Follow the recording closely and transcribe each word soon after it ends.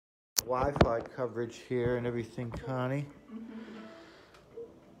Wi-Fi coverage here and everything, Connie.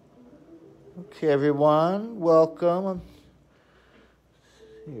 Okay, everyone, welcome.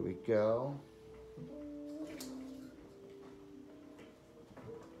 Here we go.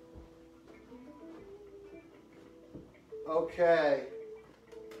 Okay.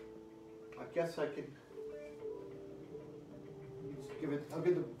 I guess I can I'll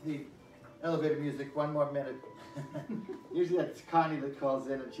give the elevator music one more minute. Usually it's Connie that calls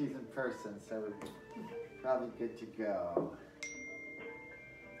in and she's in person, so we're probably good to go.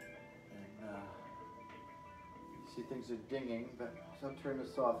 And see things are dinging, but so I'll turn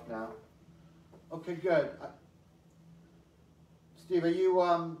this off now. Okay, good. Steve, are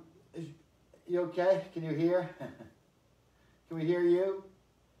you you okay? Can you hear? Can we hear you?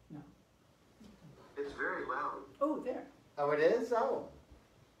 No. It's very loud. Oh, there. Oh, it is? Oh.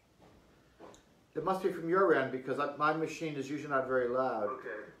 It must be from your end because my machine is usually not very loud.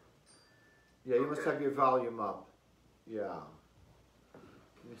 Okay. Yeah, you must have your volume up. Yeah.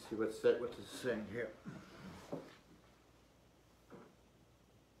 Let me see what's it's saying here.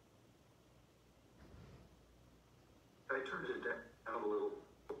 I turned it down a little.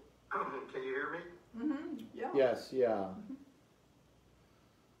 Can you hear me? Mm-hmm. Yeah. Yes, yeah.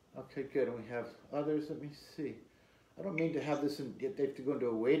 Okay, good. And we have others. Let me see. I don't mean to have this in, they have to go into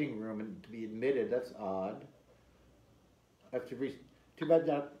a waiting room and to be admitted. That's odd. I have to too bad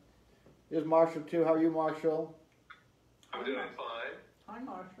that. There's Marshall too. How are you, Marshall? I'm doing fine. Hi,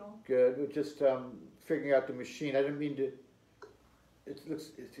 Marshall. Good. We're just figuring out the machine. I didn't mean to.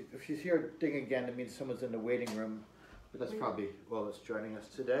 If she's here ding again, it means someone's in the waiting room. But that's probably that's joining us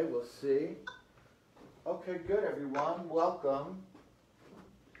today. We'll see. Okay, good, everyone. Welcome.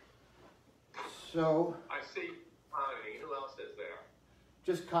 So. I see Connie. Who else is there?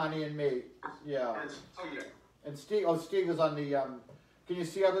 Just Connie and me. Yeah. And Steve. And Steve. Oh, Steve is on the. Can you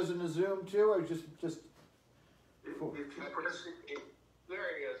see others in the Zoom too, or just? If you press it.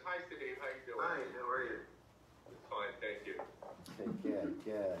 There he is. Hi, Steve. How you doing? Hi. How are you? Fine, thank you. Okay, good,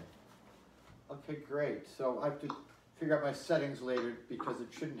 good. Okay, great. So I have to figure out my settings later because it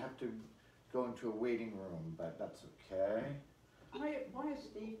shouldn't have to go into a waiting room, but that's okay. Why is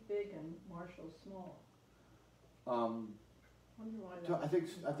Steve big and Marshall small? Wonder why that.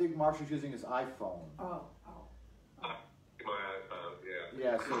 I think Marshall's using his iPhone. Oh. My iPhone,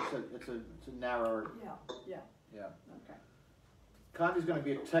 yeah. Yeah, so it's a narrower. Yeah. Yeah. Okay. Connie's going to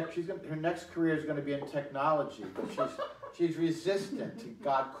be her next career is going to be in technology, but she's resistant to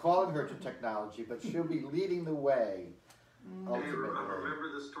God calling her to technology, but she'll be leading the way. Ultimately. Hey,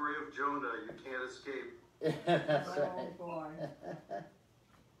 remember the story of Jonah? You can't escape. That's Oh right. boy.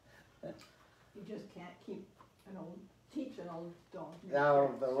 You just can't teach an old dog.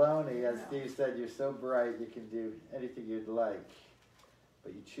 No, baloney. As Steve said, you're so bright you can do anything you'd like,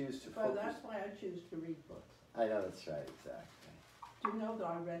 but you choose to focus. So that's why I choose to read books. I know that's right, exactly. Do you know that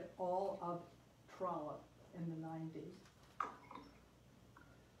I read all of Trollope in the 90s?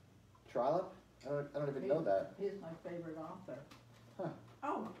 Trollope? I don't even know that. He's my favorite author. Huh.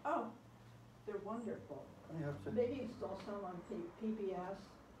 Oh, they're wonderful. I have to. Maybe you saw some on PBS.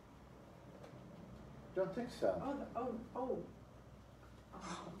 Don't think so. Oh. I'll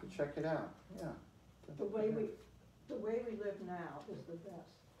have to check it out. Yeah. The way we live now is the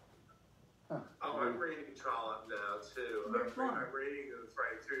best. Huh. Oh, I'm reading Trollope now, too. Which one? I'm reading it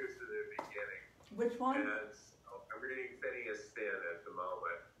right through to the beginning. Which one? And I'm reading Phineas Finn at the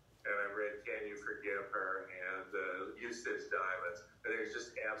moment. And I read Can You Forgive Her and Usage Diamonds. And they're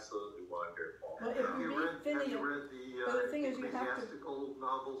just absolutely wonderful. Well, if you read Phineas, have you read the thing is you have to. ecclesiastical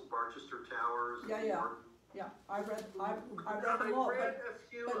novels, Barchester Towers? Yeah. I read them all.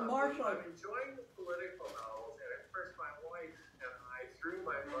 But Marshall. I'm enjoying the political novels, and at first my wife and I, through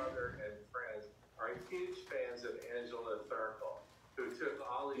my mother and friends, are huge fans of Angela Thirkell, who took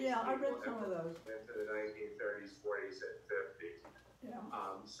all these I people read some of those into the 1930s, 40s, and 50s. Yeah.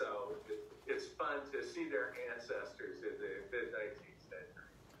 So it's fun to see their ancestors in the mid-19th century.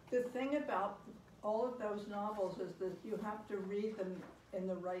 The thing about all of those novels is that you have to read them in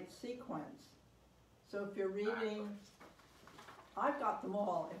the right sequence. So if you're reading, I've got them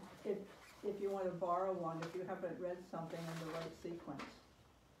all. If you want to borrow one, if you haven't read something in the right sequence.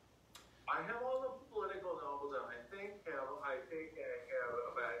 I have all the political novels, and I think I have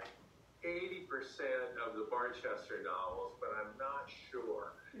about 80% of the Barchester novels, but I'm not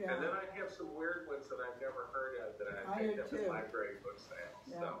sure. Yeah. And then I have some weird ones that I've never heard of that I picked up at library book sales.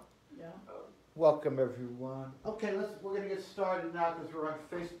 Yeah. So, Welcome, everyone. Okay, we're going to get started now because we're on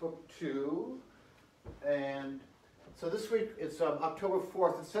Facebook too. And so this week it's October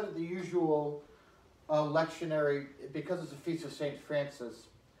 4th. Instead of the usual lectionary, because it's a feast of St. Francis,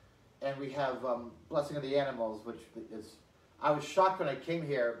 and we have blessing of the animals, which is, I was shocked when I came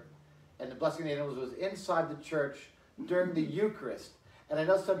here, and the blessing of the animals was inside the church during the Eucharist. And I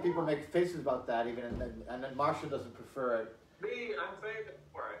know some people make faces about that even, and then Marcia doesn't prefer it. Me, I'm thankful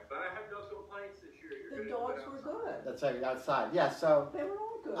for it, but I have no complaints this year. The dogs were good. That's right, outside. Yeah, so They were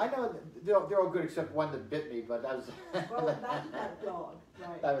all good. I know they're all good except one that bit me, but that was. Well, that's that dog,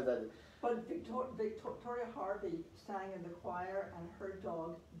 right. That was that. But Victoria Harvey sang in the choir, and her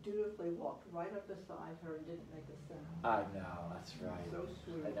dog dutifully walked right up beside her and didn't make a sound. I know, that's right. So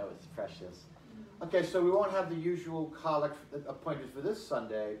sweet. I know, it's precious. Okay, so we won't have the usual collect appointed for this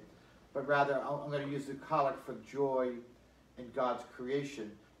Sunday, but rather I'm going to use the collect for joy in God's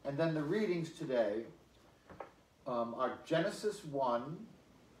creation. And then the readings today are Genesis 1,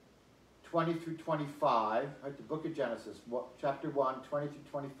 20 through 25, right, the book of Genesis, chapter 1, 20 through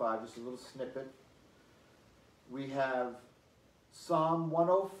 25, just a little snippet. We have Psalm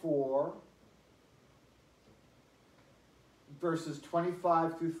 104, verses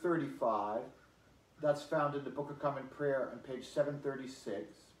 25 through 35. That's found in the Book of Common Prayer on page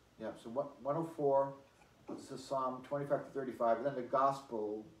 736. Yeah, so 104, this is Psalm 25 to 35. And then the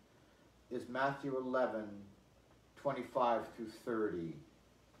Gospel is Matthew 11, 25 through 30.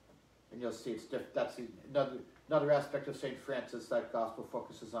 And you'll see it's that's another aspect of St. Francis that Gospel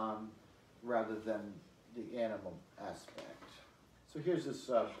focuses on rather than the animal aspect. So here's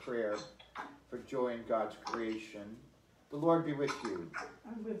this prayer for joy in God's creation. The Lord be with you.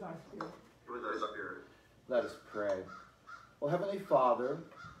 And with our spirit. With our spirit. Let us pray. O Heavenly Father,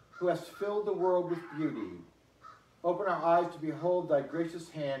 who hast filled the world with beauty, open our eyes to behold thy gracious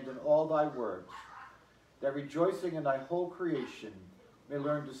hand in all thy works, that rejoicing in thy whole creation may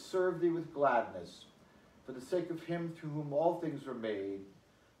learn to serve thee with gladness, for the sake of him through whom all things were made,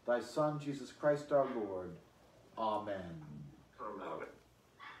 thy Son, Jesus Christ our Lord. Amen. Amen.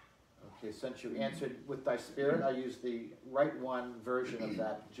 Okay, since you answered with thy spirit, I use the right one version of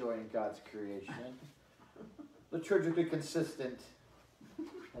that joy in God's creation. Liturgically consistent.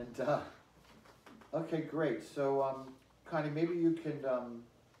 And, okay, great. So, Connie, maybe you can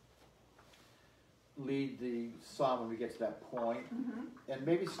lead the psalm when we get to that point. Mm-hmm. And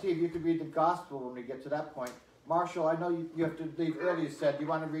maybe, Steve, you could read the gospel when we get to that point. Marshall, I know you have to leave early, you said. Do you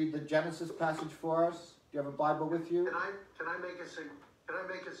want to read the Genesis passage for us? Do you have a Bible with you? Can I make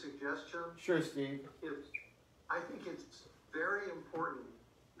a suggestion? Sure, Steve. I think it's very important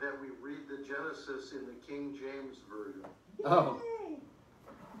that we read the Genesis in the King James Version. Oh.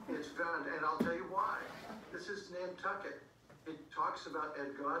 It's found, and I'll tell you why. This is Nantucket. It talks about,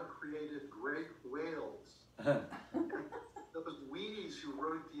 and God created great whales. Those Wheaties who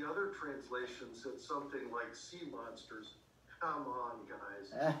wrote the other translation said something like sea monsters. Come on,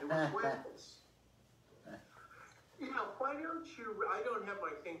 guys. It was whales. Yeah, why don't you, I don't have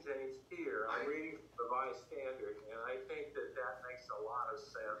my King James here. I'm reading the Revised Standard, and I think that makes a lot of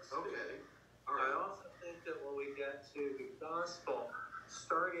sense. Okay. All I right. also think that when we get to the Gospel,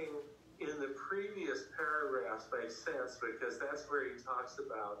 starting in the previous paragraphs makes sense, because that's where he talks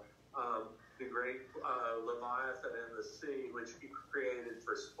about the great Leviathan in the sea, which he created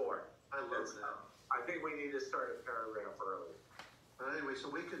for sport. I love that. I think we need to start a paragraph early. Anyway, so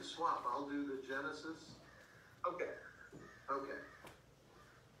we can swap. I'll do the Genesis. Okay. Okay.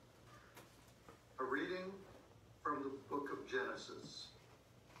 A reading from the book of Genesis.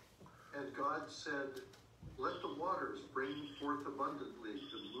 And God said, let the waters bring forth abundantly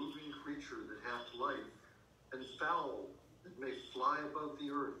the moving creature that hath life, and fowl that may fly above the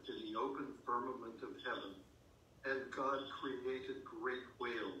earth in the open firmament of heaven. And God created great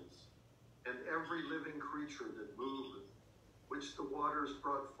whales, and every living creature that moveth, which the waters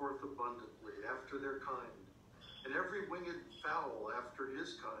brought forth abundantly after their kind, and every winged fowl after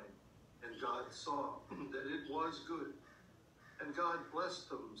his kind. And God saw that it was good. And God blessed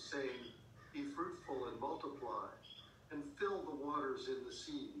them, saying, be fruitful and multiply, and fill the waters in the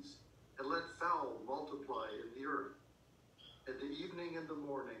seas, and let fowl multiply in the earth. And the evening and the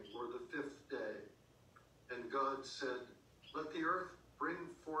morning were the fifth day. And God said, let the earth bring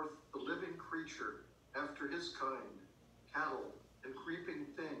forth the living creature after his kind, cattle, and creeping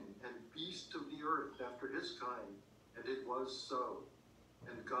thing, and beast of the earth after his kind. And it was so.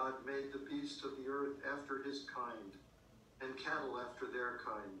 And God made the beast of the earth after his kind, and cattle after their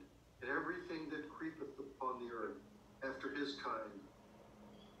kind, and everything that creepeth upon the earth after his kind.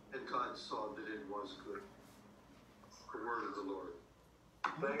 And God saw that it was good. The word of the Lord.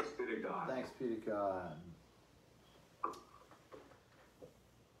 Thanks be to God. Thanks be to God.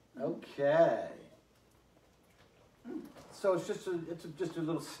 Okay. So it's just a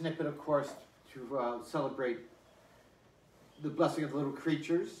little snippet, of course, to celebrate the blessing of the little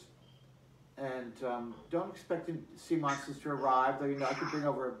creatures. and don't expect sea monsters to arrive. Though I could bring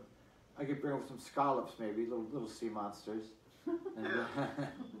over some scallops, maybe little sea monsters. And,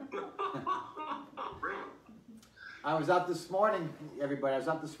 I was out this morning, everybody. I was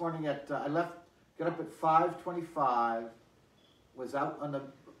out this morning got up at 5:25. Was out on the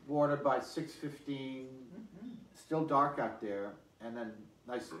water by 6:15. Still dark out there, and then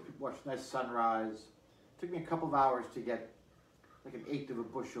watched nice sunrise. Took me a couple of hours to get like an eighth of a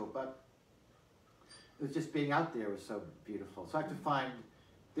bushel, but it was just being out there was so beautiful. So I have to find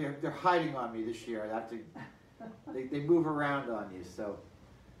they're hiding on me this year. I have to they move around on you. So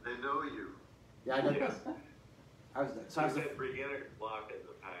They know you. yeah, I know. Yes. I was I've had beginner luck in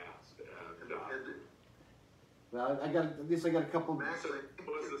the past. And, And well. At least I got a couple. Max, So, I think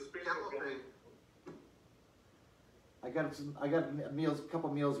was the spiritual galloping, I got a couple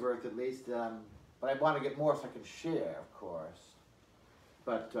meals worth at least. But I want to get more so I can share, of course.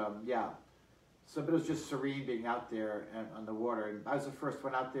 But yeah, so but it was just serene being out there and on the water. And I was the first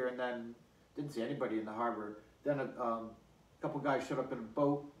one out there, and then didn't see anybody in the harbor. Then a couple guys showed up in a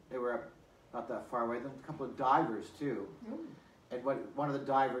boat. They were not that far away. Then a couple of divers too. And one of the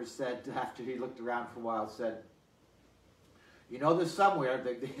divers said after he looked around for a while, said, "You know, there's somewhere.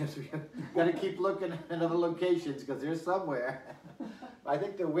 We got to keep looking at other locations because there's somewhere." I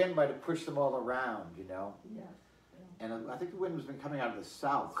think the wind might have pushed them all around, Yes. And I think the wind has been coming out of the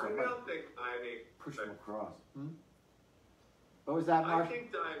south, so I it might don't think diving. push them across. What was that, I Mark?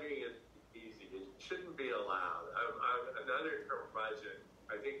 think diving is easy. It shouldn't be allowed. I'm another curmudgeon.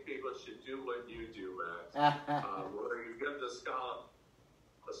 I think people should do what you do, Max. Where you give the scallop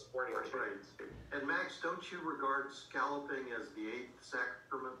a sporting treat. and Max, don't you regard scalloping as the 8th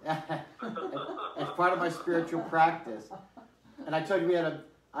sacrament? It's part of my spiritual practice. And I told you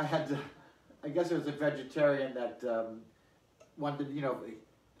I guess it was a vegetarian that wanted,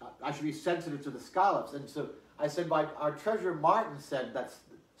 I should be sensitive to the scallops. And so I said, our treasurer Martin said that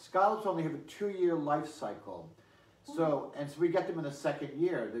scallops only have a 2-year life cycle. So we get them in the second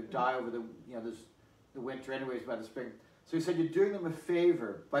year. They die over the winter anyways by the spring. So he said, you're doing them a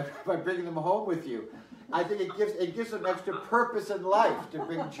favor by bringing them home with you. I think it gives them extra purpose in life to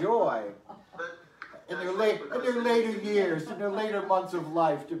bring joy. But In that's their right, in because their later years, in their later months of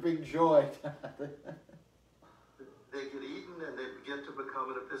life, to bring joy. they get eaten and they get to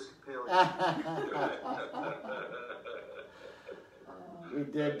become an Episcopalian. We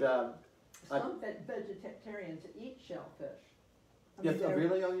did. Some vegetarians eat shellfish. I Yes, mean, oh, they're-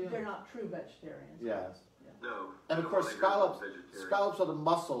 really? Oh, yeah. They're not true vegetarians. Yes, No. and of course no, they're not scallops. vegetarian. Scallops are the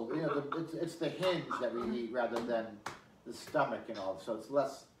muscle. It's the hinge that we eat rather than the stomach and all. So it's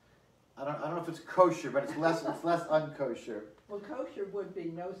less. I don't know if it's kosher, but it's less unkosher. Well, kosher would be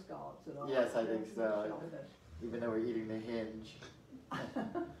no scallops at all. Yes, I think so. Shellfish. Even though we're eating the hinge.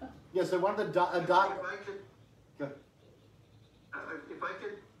 Yeah. So one of the If I could, Go. if I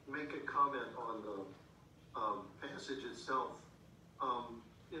could make a comment on the passage itself,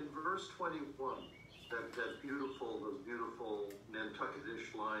 in verse 21, those beautiful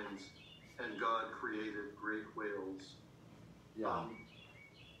Nantucketish lines, and God created great whales. Yeah.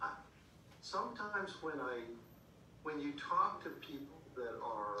 Sometimes when you talk to people that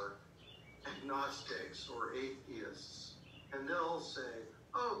are agnostics or atheists, and they'll say,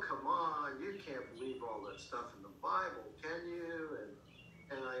 "Oh, come on, you can't believe all that stuff in the Bible, can you?"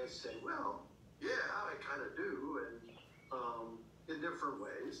 And I say, "Well, yeah, I kind of do, and in different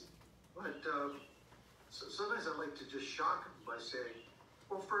ways." But so sometimes I like to just shock them by saying,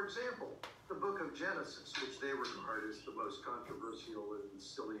 well, for example, the book of Genesis, which they regard as the most controversial and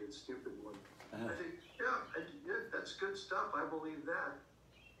silly and stupid one. I think, yeah, that's good stuff. I believe that.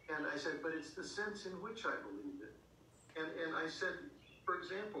 And I said, but it's the sense in which I believe it. And I said, for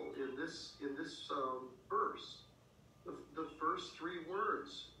example, in this verse, the first 3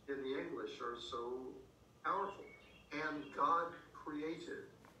 words in the English are so powerful. And God created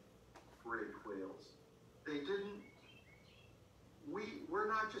great whales. They didn't. We're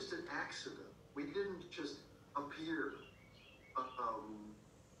not just an accident. We didn't just appear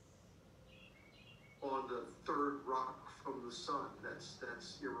on the 3rd rock from the sun.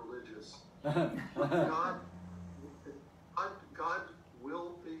 That's irreligious. God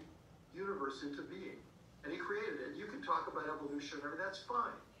willed the universe into being, and He created it. You can talk about evolution, that's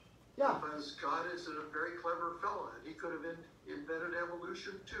fine. Yeah. Because God is a very clever fellow, and He could have invented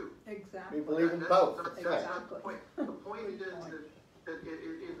evolution too. Exactly. We believe in That's- both. That's Right. not the point. The point is that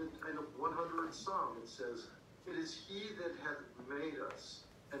in the kind of 100th Psalm, it says, "It is He that hath made us,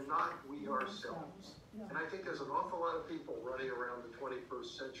 and not we ourselves." Yeah. And I think there's an awful lot of people running around the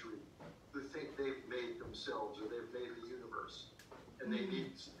 21st century who think they've made themselves or they've made the universe. and they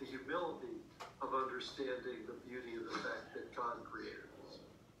need the humility of understanding the beauty of the fact that God created us.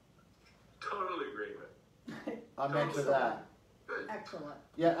 Total agreement. Amen to that. Good. Excellent.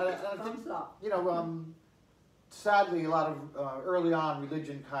 Yeah, and I think, Thumbs up. you know, sadly, a lot of early on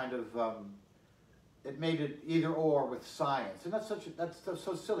religion kind of it made it either or with science, and that's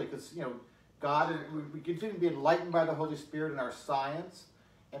so silly because you know God, we continue to be enlightened by the Holy Spirit in our science,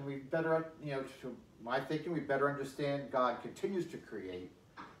 and we better, you know, to my thinking, we better understand God continues to create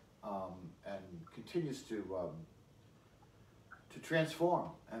and continues to transform,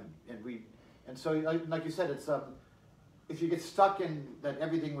 and so like you said, it's if you get stuck in that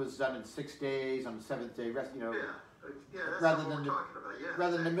everything was done in 6 days on the seventh day rest, you know. Yeah, that's rather what than we're talking about. Yeah,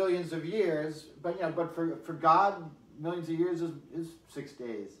 rather than the millions of years, but you know, but for God, millions of years is 6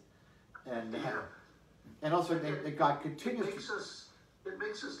 days, and also that God continues. It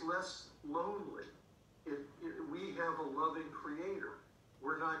makes us less lonely. We have a loving Creator.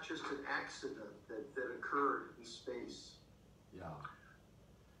 We're not just an accident that occurred in space. Yeah.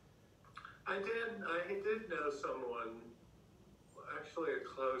 I did know someone, actually a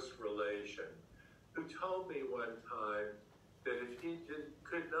close relation, who told me one time that if he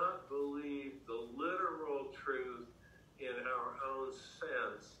could not believe the literal truth in our own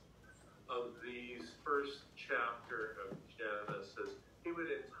sense of these first chapter of Genesis, he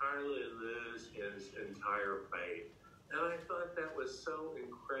would entirely lose his entire faith. And I thought that was so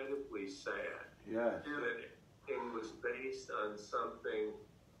incredibly sad. Yeah. That it was based on something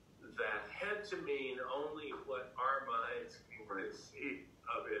that had to mean only what our minds can conceive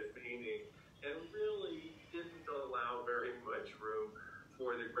of it meaning, and really didn't allow very much room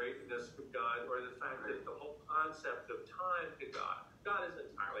for the greatness of God or the fact that the whole concept of time to God is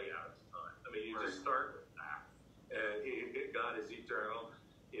entirely out of time. I mean, you just start with that. And God is eternal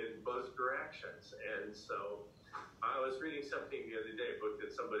in both directions. And so I was reading something the other day, a book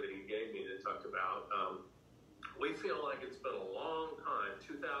that somebody gave me that talked about we feel like it's been a long time,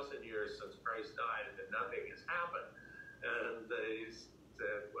 2,000 years since Christ died, and that nothing has happened. And they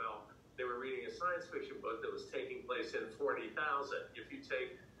said, well, they were reading a science fiction book that was taking place in 40,000. If you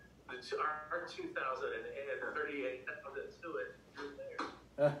take our 2,000 and add 38,000 to it, you're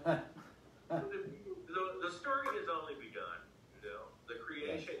there. The story has only begun. You know, the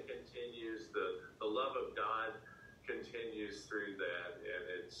creation continues, the love of God continues through that, and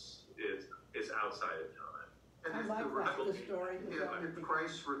it's outside of time. And I like that, the story has only if begun.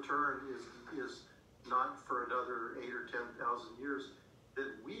 Christ's return is not for another 8,000 or 10,000 years,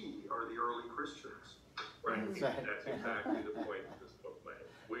 then we are the early Christians. Right. Exactly. That's exactly the point of this book made.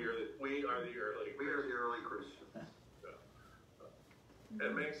 We are the early We are the early Christians.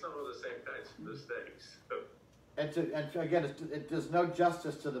 And make some of the same kinds of mistakes. And again, it does no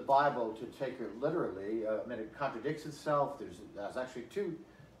justice to the Bible to take it literally. I mean, it contradicts itself. There's actually two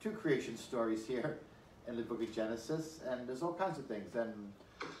creation stories here in the book of Genesis, and there's all kinds of things. But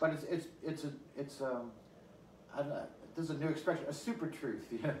I don't know, there's a new expression, a super truth.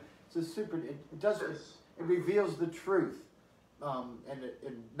 You know, it's a super. It reveals the truth, and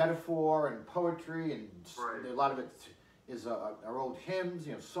in metaphor and poetry, and a lot of it is our old hymns,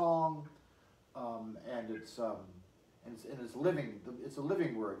 you know, song, and it's living. It's a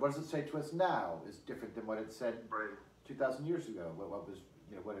living word. What does it say to us now is different than what it said 2,000 years ago. What was,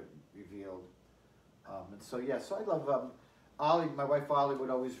 you know, what it revealed. And so so I love Ollie. My wife Ollie would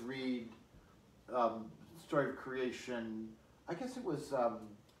always read story of creation. I guess it was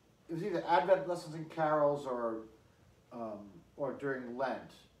either Advent lessons and carols or during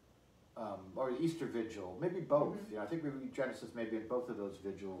Lent or Easter Vigil, maybe both. You know, I think we read Genesis maybe in both of those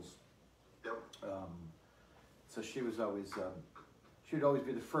vigils. Yep. So she was always she would always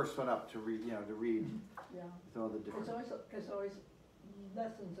be the first one up to read. You know, to read Yeah. with all the different. It's always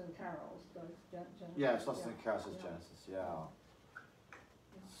lessons and carols. Genesis. Yeah, it's lessons and carols is Genesis. Yeah.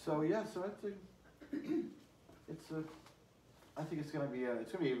 So I think it's going to be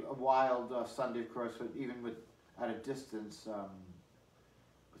a wild Sunday, of course, even at a distance,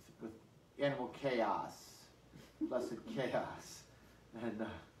 with animal chaos, blessed chaos, and.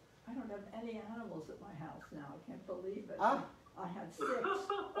 I don't have any animals at my house now. I can't believe it. Ah. I had 6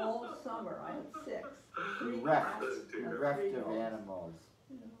 all summer. I had 6. 3 Bereft cats and 3 of dogs. animals.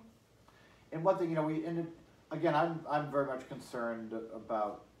 And one thing, you know, again, I'm very much concerned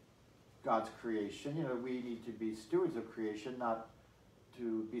about God's creation. You know, we need to be stewards of creation, not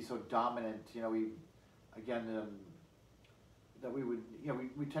to be so dominant. You know, that we would, you know,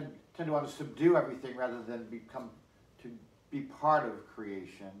 we tend to want to subdue everything rather than be part of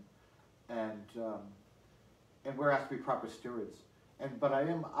creation, and we're asked to be proper stewards. But I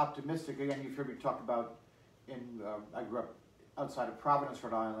am optimistic. Again, you've heard me talk about. I grew up outside of Providence,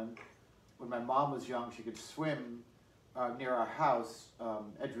 Rhode Island. When my mom was young, she could swim near our house,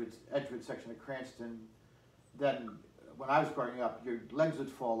 Edgewood section of Cranston. Then, when I was growing up, your legs would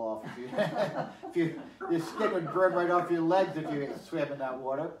fall off if your skin would burn right off your legs if you swam in that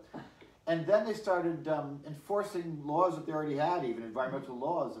water. And then they started enforcing laws that they already had, even environmental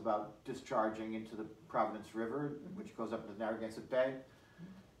laws about discharging into the Providence River, which goes up into the Narragansett Bay.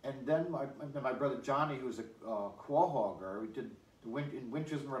 And then my brother Johnny, who was a quahogger, did in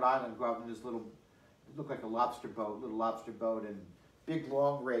winters in Rhode Island, go out in this little, it looked like a little lobster boat, and big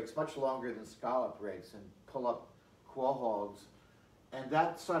long rakes, much longer than scallop rakes, and pull up quahogs. And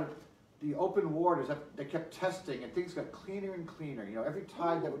that sort of, the open waters, they kept testing, and things got cleaner and cleaner. You know, every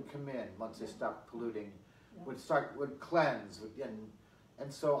tide that would come in, once they stopped polluting, would cleanse.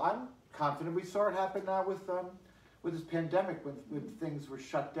 And so I'm confident we saw it happen now with this pandemic, when things were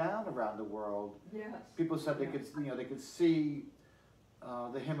shut down around the world. Yes. People said they could see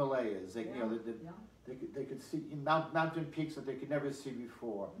the Himalayas. They could see mountain peaks that they could never see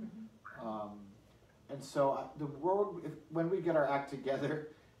before. And so the world, when we get our act together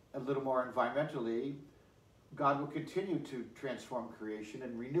a little more environmentally, God will continue to transform creation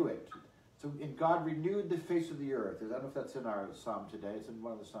and renew it. So, and God renewed the face of the earth. I don't know if that's in our psalm today. It's in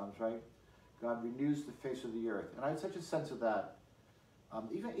one of the psalms, right? God renews the face of the earth, and I had such a sense of that.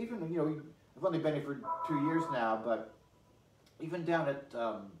 Even you know, I've only been here for 2 years now, but even down at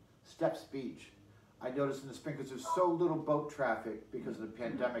Steps Beach, I noticed in the spring, because there's so little boat traffic because of the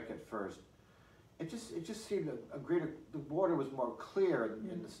pandemic at first. It just seemed a greater. The water was more clear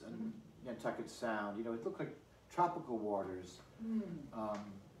in Nantucket Sound. You know, it looked like tropical waters.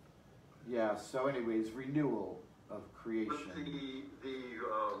 Yeah. So, anyways, renewal of creation. But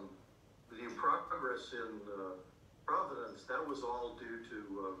the progress in Providence, that was all due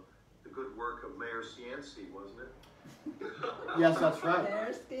to the good work of Mayor Cianci, wasn't it? Yes, that's right.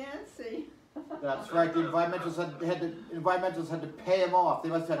 There's Cianci. That's right. The environmentalists had to pay him off. They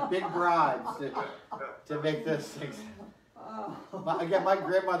must have big bribes to make this thing. Again, my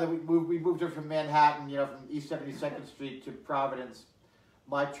grandmother, we moved her from Manhattan, you know, from East 72nd Street to Providence.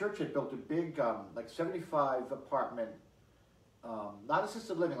 My church had built a big, like 75 apartment, not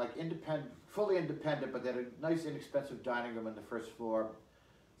assisted living, like fully independent, but they had a nice, inexpensive dining room on the first floor.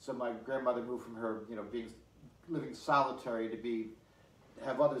 So my grandmother moved from her, you know, living solitary to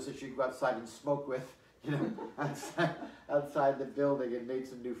have others that she could go outside and smoke with, you know, outside the building, and made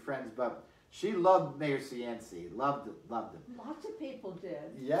some new friends. But she loved Mayor Cianci, loved it. Lots of people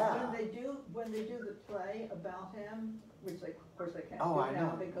did. Yeah. When they do the play about him, which of course they can't Oh, do I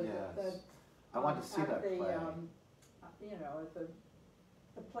now know. because Yes. of I want to see that play. You know, at the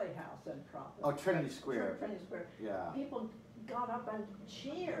Playhouse in Providence. Oh, Trinity Square. Trinity Square. Yeah. People got up and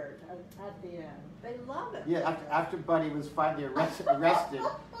cheered at the end. They love it. Yeah, after Buddy was finally arrested. Of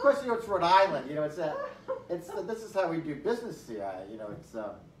course, you know, it's Rhode Island. You know, this is how we do business here. You know, it's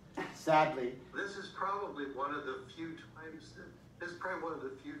sadly. This is probably one of the few times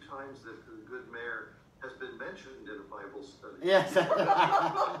that the good mayor has been mentioned in a Bible study. Yes.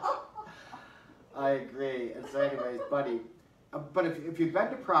 I agree. And so, anyways, Buddy. But if you've been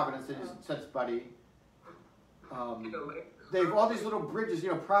to Providence since Buddy, they have all these little bridges. You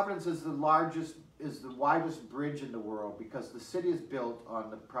know, Providence is the widest bridge in the world because the city is built on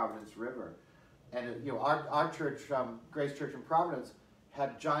the Providence River, and you know, our church, Grace Church in Providence,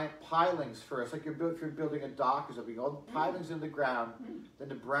 had giant pilings first, like if you're building a dock or something. All the pilings in the ground, then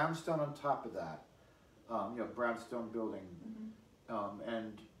the brownstone on top of that. You know, brownstone building,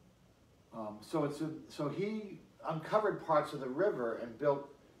 so he uncovered parts of the river and built.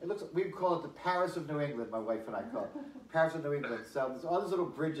 It looks. We call it the Paris of New England. My wife and I call it Paris of New England. So there's all these little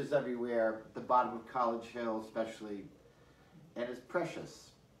bridges everywhere, at the bottom of College Hill, especially, and it's precious.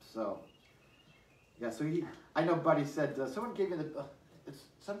 So, yeah. So I know Buddy said someone gave me it's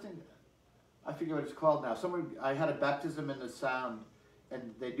something. I forget what it's called now. I had a baptism in the Sound,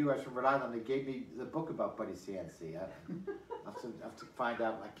 and they do. I was from Rhode Island. They gave me the book about Buddy Cianci. I have to find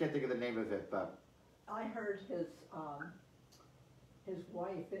out. I can't think of the name of it, but. I heard his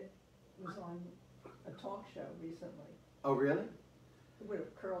wife, it was on a talk show recently. Oh, really? It would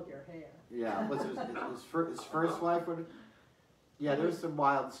have curled your hair. Yeah, was it his first wife? Yeah, there's some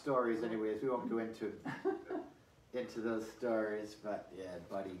wild stories anyways. We won't go into those stories, but yeah,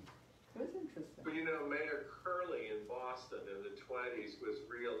 Buddy. It was interesting. But you know, Mayor Curley in Boston in the 20s was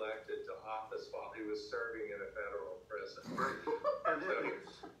reelected to office while he was serving in a federal prison.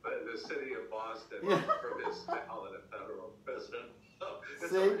 But the city of Boston from his style in a federal prison.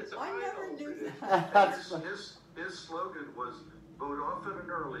 So I never knew that. His slogan was "Vote often and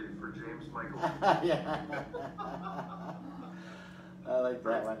early for James Michael." Yeah. I like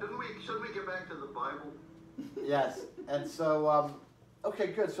that one. Shouldn't we get back to the Bible? Yes, and so, okay,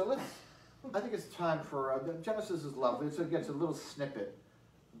 good. So I think it's time for, Genesis is lovely. It's a little snippet,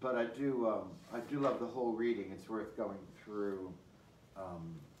 but I do love the whole reading. It's worth going through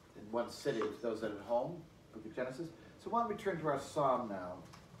in one sitting for those that are at home, Book of Genesis. So why don't we turn to our psalm now?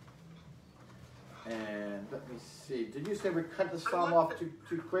 And let me see. Did you say we cut the psalm off too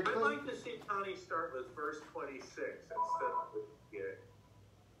quickly? I'd like to see Connie start with verse 26 instead of with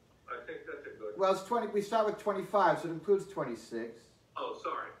I think that's a good. Well, it's 20. We start with 25, so it includes 26. Oh,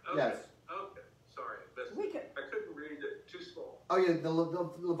 sorry. Okay. Yes. Okay. Sorry. I couldn't read it. Too small. Oh yeah, the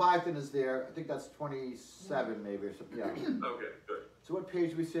Leviathan is there. I think that's 27 maybe or something. Yeah. Okay. Good. So what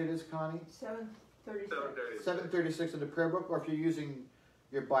page do we say it is, Connie? 736. 736 in the prayer book, or if you're using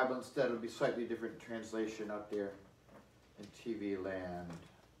your Bible instead, it'll be slightly different translation out there in TV land.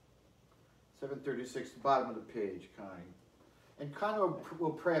 736, the bottom of the page, Connie. And Connie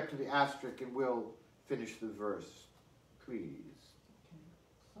will pray up to the asterisk and we'll finish the verse. Please.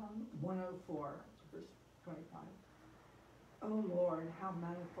 Psalm 104, verse 25. O Lord, how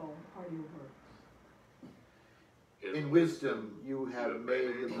manifold are your works. In wisdom you have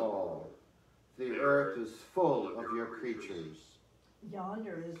made them all. The earth is full of your creatures.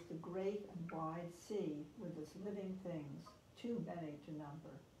 Yonder is the great and wide sea with its living things, too many to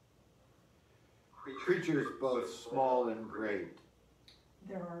number. Creatures both small and great.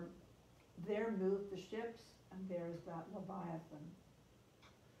 There move the ships, and there's that Leviathan.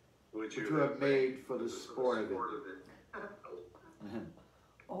 Which you have made for the sport of it.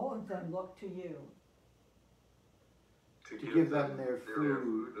 All of them look to you. To give them their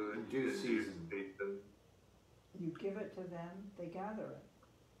food in due season. You give it to them, they gather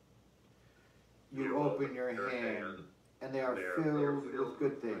it. You open your hand, and they are filled with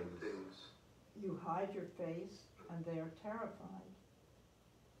good things. You hide your face, and they are terrified.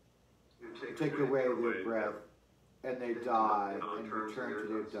 You take away their breath, and they die and return to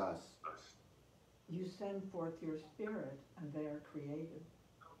their dust. You send forth your spirit, and they are created.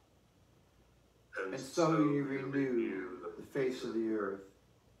 And so you renew the face of the earth.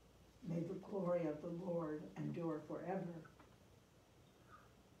 May the glory of the Lord endure forever.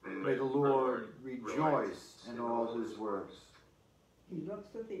 May the Lord rejoice in all his works. He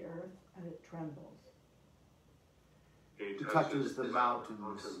looks at the earth, and it trembles. He touches the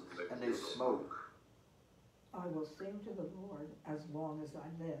mountains, and they smoke. I will sing to the Lord as long as I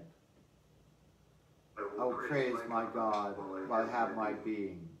live. I will praise my God while I have my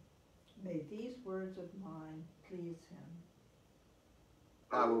being. May these words of mine please him.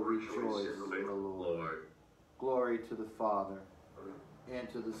 I will rejoice in the Lord. Glory to the Father, and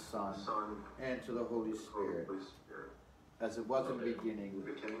to the Son, and to the Holy Spirit, as it was in the beginning,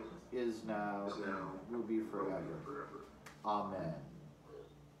 is now, and will be forever. Amen.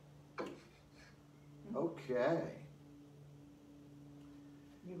 Okay.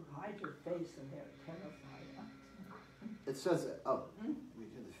 You hide your face, and they're terrified. It says, oh, we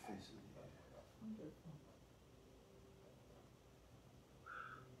did the face of the Wonderful.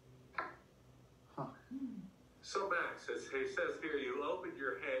 So Max, he says here, you open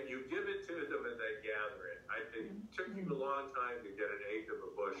your hand, you give it to them, and they gather it. It took him a long time to get an eighth of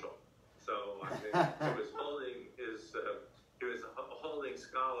a bushel. So I mean, he was holding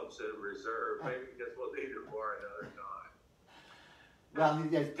scallops in reserve. Maybe because we'll need it more another time. Well,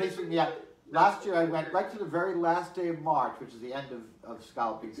 yes, basically, yeah. Last year I went right to the very last day of March, which is the end of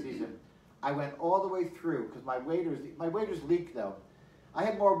scalloping season. I went all the way through because my waders leaked though. I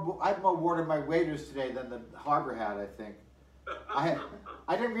had more water in my waders today than the harbor had, I think. I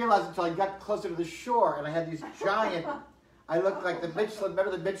didn't realize until I got closer to the shore, and I had these giant. I looked like the Michelin.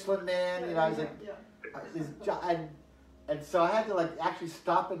 Remember the Michelin Man? You know, I was like, and so I had to like actually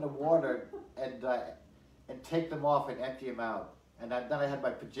stop in the water and take them off and empty them out. And then I had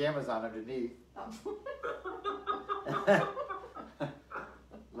my pajamas on underneath.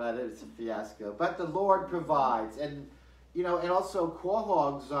 But it was a fiasco. But the Lord provides, and you know, and also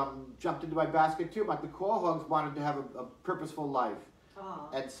quahogs jumped into my basket too. But the quahogs wanted to have a purposeful life,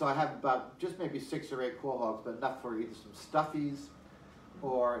 and so I have about just maybe 6 or 8 quahogs, but enough for either some stuffies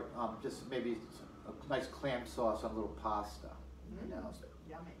or just maybe a nice clam sauce on a little pasta. You know, so.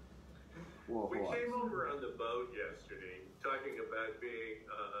 Yummy. We came over on the boat yesterday, talking about being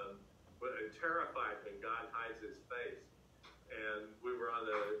terrified when God hides his face. And we were on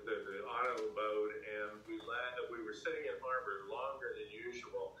the auto boat, and we were sitting in harbor longer than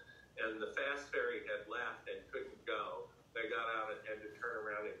usual, and the fast ferry had left and couldn't go. They got out and had to turn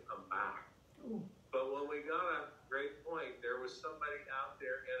around and come back. Ooh. But when we got to Great Point, there was somebody out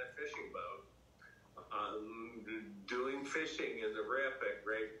there in a fishing boat doing fishing in the Rip at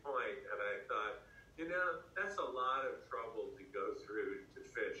Great Point, and I thought, that's a lot of trouble to go through to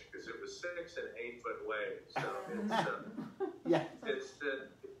fish because it was 6 and 8 foot waves. So Yeah. it's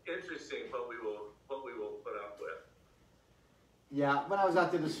interesting what we will put up with. Yeah, when I was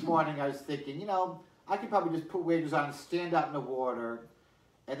out there this morning, I was thinking, I could probably just put waders on and stand out in the water,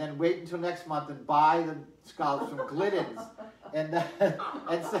 and then wait until next month and buy the scallops from Glidden's, and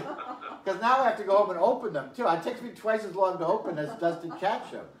because now I have to go home and open them too. It takes me twice as long to open as it does to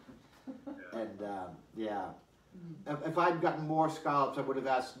catch them. And yeah, if I'd gotten more scallops, I would have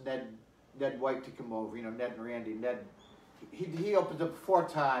asked Ned White to come over. Ned and Randy. Ned, he opens up 4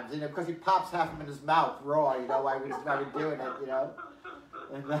 times, because he pops half of them in his mouth raw. While we started doing it,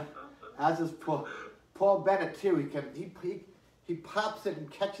 And as is Paul Bennett too. He pops it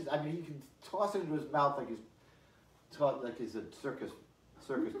and catches. I mean, he can toss it into his mouth like he's a circus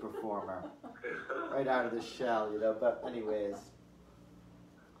performer, right out of the shell. But anyways.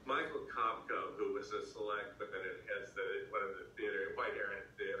 Michael Kopko, who was a selectman and has one of the theater, White Heron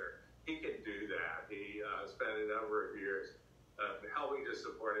Theater, he can do that. He spent a number of years helping to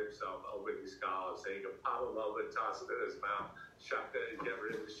support himself opening scallops. So he can pop them open, toss them in his mouth, shuck it, get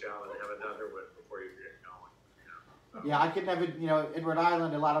rid of the shell, and have another one before you get going. Yeah, I could never. In Rhode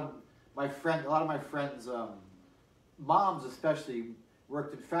Island, a lot of my friends, moms especially,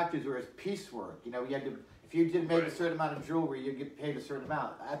 worked in factories where it's piecework. You had to. If you did make a certain amount of jewelry, you'd get paid a certain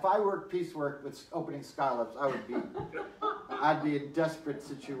amount. If I worked piecework with opening scallops, I'd be in desperate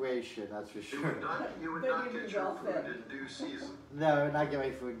situation. That's for sure. You would not get your food in due season. No, I would not get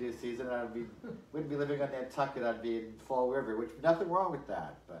my food in due season. Wouldn't be living on Nantucket. I'd be in Fall River, which nothing wrong with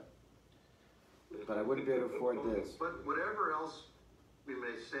that, but I wouldn't be able to afford this. But whatever else we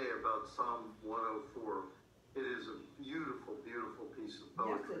may say about Psalm 104, it is a beautiful, beautiful piece of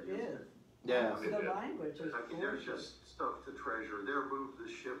poetry. Yes, it is. Yeah. The language is there's just stuff to treasure. There move the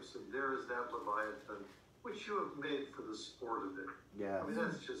ships, and there is that Leviathan, which you have made for the sport of it. Yeah. I mean,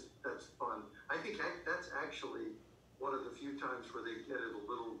 that's fun. I think that's actually one of the few times where they get it a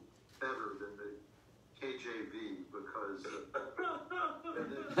little better than the KJV, because and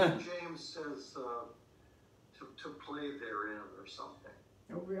then King James says to play therein or something.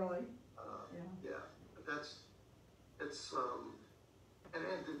 Oh, really? Yeah. But it's and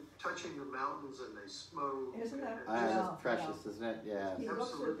the touching the mountains and they smoke. Isn't that That's precious, isn't it? Yeah. He looks at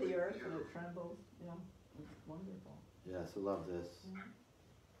Absolutely the earth beautiful. and it trembles. Yeah, it's wonderful. Yes, I love this.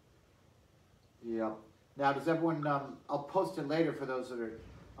 Yeah. Now, does everyone? I'll post it later for those that are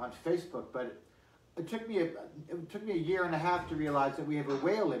on Facebook. But it took me a year and a half to realize that we have a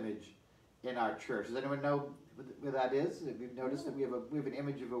whale image in our church. Does anyone know where that is? Have you noticed that we have an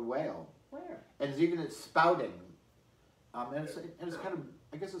image of a whale? Where? And it's spouting. And it's kind of,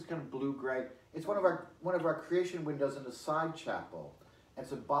 I guess it's kind of blue-gray. It's one of our creation windows in the side chapel.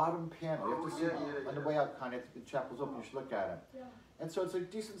 It's a bottom panel. You have to see it on the way out, kind of. The chapel's open. You should look at it. Yeah. And so it's a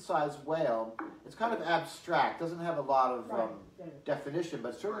decent-sized whale. It's kind of abstract. Doesn't have a lot of definition,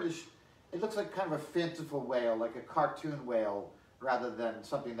 but certainly it looks like kind of a fanciful whale, like a cartoon whale, rather than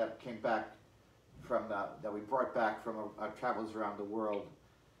something that came back from that we brought back from our travels around the world.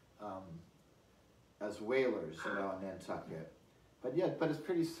 As whalers, in Nantucket. But it's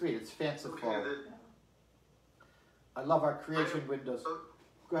pretty sweet. It's fanciful. Okay, I love our creation windows.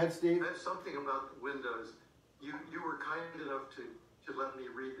 Go ahead, Steve. That's something about the windows. You were kind enough to let me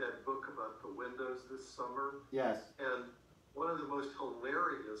read that book about the windows this summer. Yes. And one of the most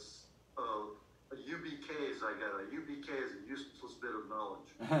hilarious UBKs I got. A UBK is a useless bit of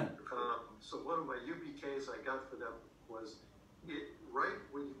knowledge. So one of my UBKs I got for that was right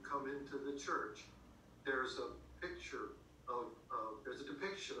when you come into the church. There's a picture there's a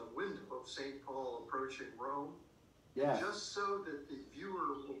depiction, a window of St. Paul approaching Rome. Yeah. Just so that the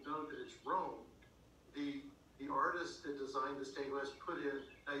viewer will know that it's Rome, the artist that designed the stained glass put in,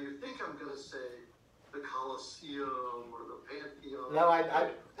 now you think I'm going to say the Colosseum or the Pantheon. No,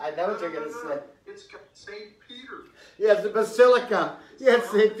 I know what you're going to say. It's got St. Peter. Yes, the Basilica. Yes,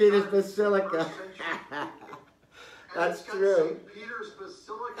 St. Peter's Basilica. That's true. St. Peter's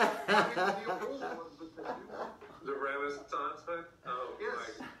Basilica. The old one, but the new one. The Renaissance one? Oh,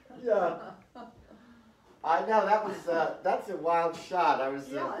 Yes. Yeah. I know, that's a wild shot. I was.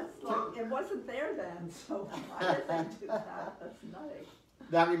 Yeah, it's like, it wasn't there then, so why did they do that? That's nutty.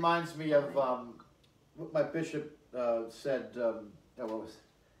 That reminds me of what my bishop said. What was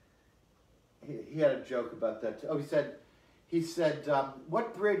he had a joke about that too. Oh, he said,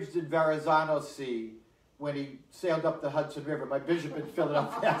 what bridge did Verrazano see when he sailed up the Hudson River? My bishop in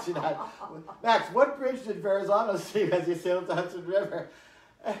Philadelphia asked that. Max, what bridge did Verrazano see as he sailed up the Hudson River?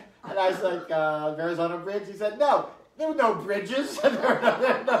 And I was like, Verrazano Bridge? He said, no, There were no bridges. there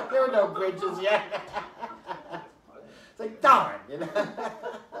were no bridges yet. It's like, darn, you know.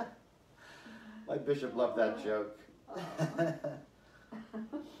 My bishop loved that joke.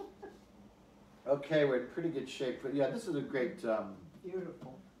 Okay, we're in pretty good shape. But yeah, this is a great,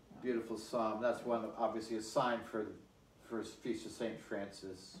 Beautiful. beautiful psalm. That's one, obviously, a sign for Feast of St.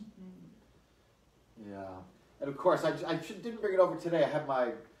 Francis. Yeah. And of course, didn't bring it over today. I have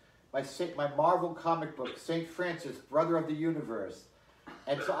my Marvel comic book, St. Francis, Brother of the Universe.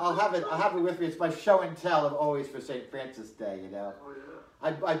 And so I'll have it with me. It's my show and tell of always for St. Francis Day, you know. Oh,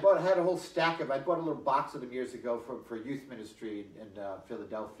 yeah. I had a whole stack of, I bought a little box of them years ago for youth ministry in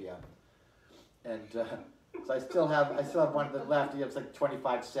Philadelphia. And so I still have one of them left. It's like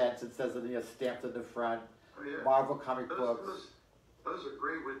 25 cents. It says, stamped on the front. Oh, yeah. Marvel comic books. Those are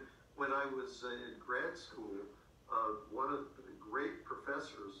great. When I was in grad school, one of the great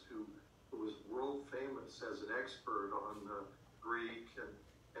professors who was world famous as an expert on Greek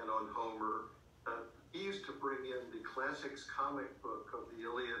and on Homer, he used to bring in the classics comic book of the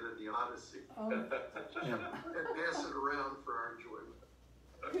Iliad and the Odyssey Oh, and pass it around for our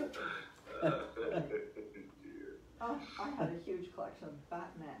enjoyment. oh, I had a huge collection of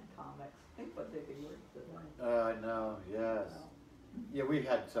Batman comics. Think what they'd be worth today. I know, yes. Yeah, we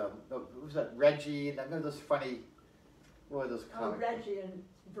had what was that, Reggie, and I know those funny, what were those Oh, comics? Reggie and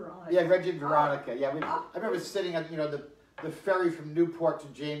Veronica. Yeah, Reggie and Veronica. Yeah, I remember sitting at the ferry from Newport to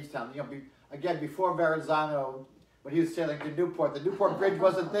Jamestown. Again, before Verrazano, when he was sailing to Newport, the Newport Bridge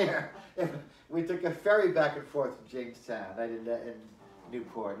wasn't there. We took a ferry back and forth to Jamestown. I did that in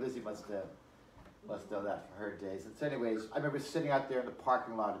Newport. Lizzie must know that for her days. And so, anyways, I remember sitting out there in the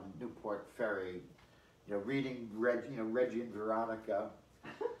parking lot of Newport Ferry, reading Reggie and Veronica.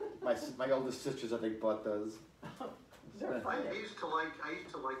 My oldest sisters, I think, bought those. They're funny. I used to like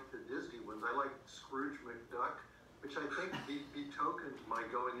the Disney ones. I liked Scrooge McDuck, which I think betokened my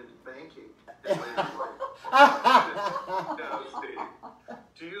going into banking in later life. Now, Steve,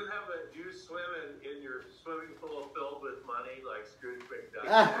 do you swim in your swimming pool filled with money like Scrooge McDuck?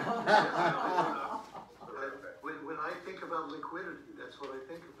 When I think about liquidity, that's what I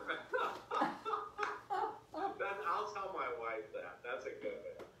think about. I'll tell my wife that. That's a good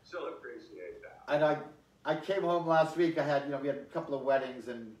one. She'll appreciate that. And I came home last week. I had we had a couple of weddings,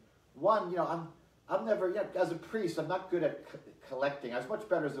 and one I'm never as a priest I'm not good at collecting. I was much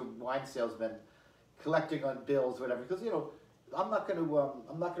better as a wine salesman, collecting on bills, whatever. Because I'm not going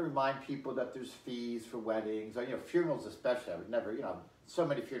to remind people that there's fees for weddings or funerals especially. I would never so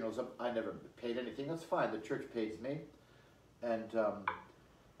many funerals I never paid anything. That's fine. The church pays me, and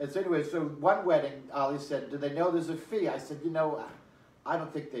so anyway, so one wedding, Ollie said, "Do they know there's a fee?" I said, I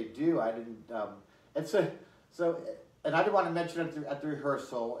don't think they do. I didn't, and and I didn't want to mention it at the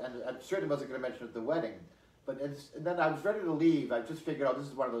rehearsal, and I certainly wasn't going to mention it at the wedding. And then I was ready to leave. I just figured, this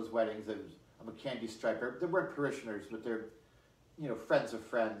is one of those weddings. I'm a candy striper. They weren't parishioners, but they're, friends of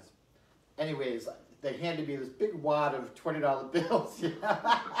friends. Anyways, they handed me this big wad of $20 bills.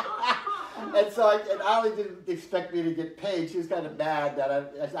 And so, Ollie didn't expect me to get paid. She was kind of mad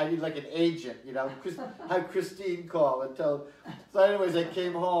that I need like an agent, have Christine call and tell. So anyways, I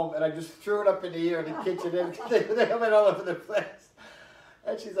came home and I just threw it up in the air in the kitchen and they went all over the place.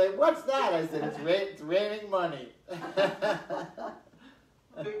 And she's like, "What's that?" I said, "It's raining money." They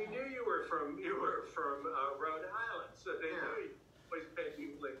knew you were from Rhode Island, so they knew you always paid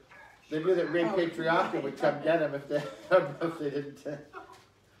people in cash. They knew that Ray Patriarca would come get them if they didn't.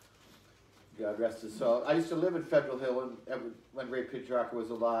 God rest his soul. I used to live in Federal Hill when Ray Patriarca was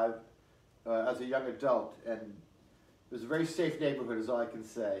alive as a young adult, and it was a very safe neighborhood, is all I can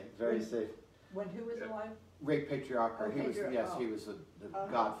say. Very safe. When who was alive? Ray Patriarca. Oh, He was the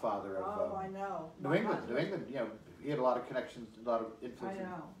godfather of I know. New England. New England. He had a lot of connections, a lot of influence in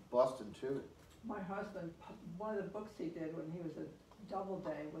Boston too. My husband, one of the books he did when he was a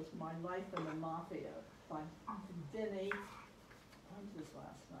Doubleday was My Life in the Mafia by Vinny. What was his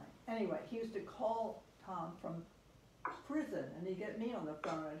last name? Anyway, he used to call Tom from prison, and he'd get me on the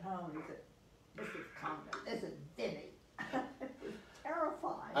phone at home, and he said, "This is Tom, this is Vinny." It was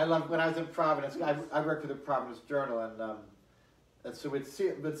terrifying. I loved when I was in Providence. I worked for the Providence Journal, and so we'd see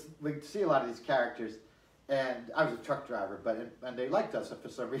a lot of these characters. And I was a truck driver, and they liked us for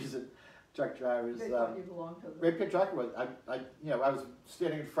some reason. Truck drivers. They thought you belonged to them. Ray Patriarca was. I was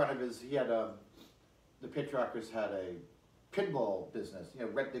standing in front of his. He had the Patriarchas had a pinball business.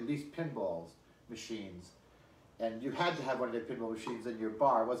 They leased pinballs machines, and you had to have one of their pinball machines in your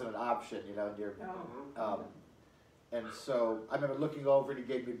bar. It wasn't an option, in your. And so I remember looking over, and he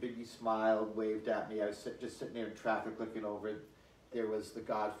gave me a big smile, waved at me. I was just sitting there in traffic, looking over. There was the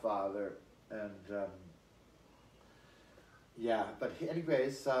Godfather, and Yeah, but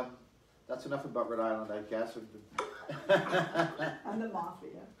anyways, that's enough about Rhode Island, I guess. And the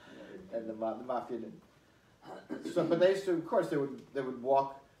mafia. And the mafia. So, but they used to, of course, they would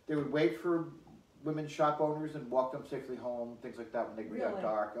walk. They would wait for women shop owners and walk them safely home, things like that when they got Really?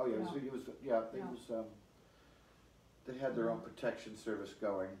 dark. Oh yeah, Yeah. it was they had their own protection service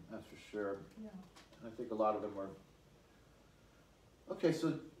going, that's for sure. Yeah. And I think a lot of them were. Okay,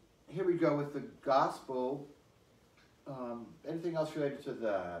 so here we go with the gospel. Anything else related to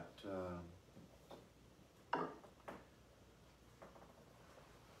that?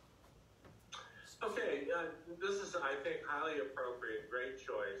 Okay, this is, I think, highly appropriate, great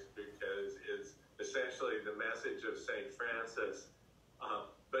choice, because it's essentially the message of St. Francis,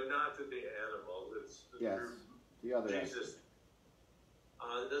 but not to the animals. It's Yes, the other. Jesus.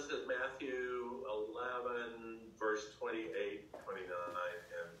 This is Matthew 11, verse 28, 29,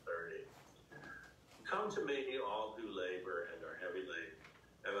 and 30. Come to me, all who labor and are heavy laden,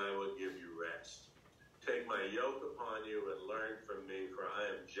 and I will give you rest. Take my yoke upon you and learn from me, for I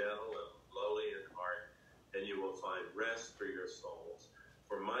am gentle and lowly in heart, and you will find rest for your souls.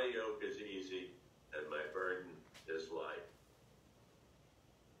 For my yoke is easy and my burden is light.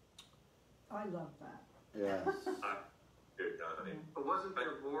 I love that. Yes. Good, Connie. But wasn't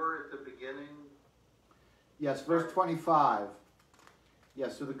there more at the beginning? Yes, verse 25.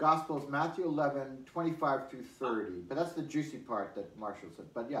 Yes, so the gospel is Matthew 11, 25 through 30. But that's the juicy part that Marshall said.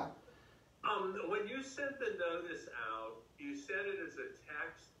 But yeah. When you sent the notice out, you sent it as a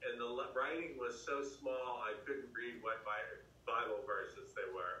text, and the writing was so small I couldn't read what Bible verses they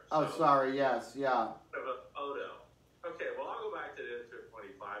were. Oh, So, sorry. Yes. Yeah. Of a photo. Okay, well, I'll go back to the insert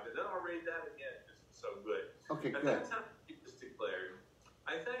 25, and then I'll read that again because it's so good. Okay, At good. that time, Jesus declared,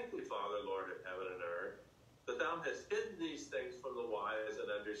 I thank thee, Father, Lord of heaven and earth, that thou hast hidden these things from the wise and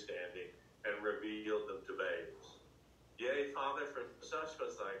understanding and revealed them to babes. Yea, Father, for such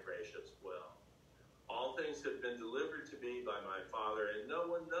was thy gracious will. All things have been delivered to me by my Father, and no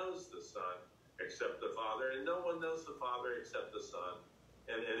one knows the Son except the Father, and no one knows the Father except the Son,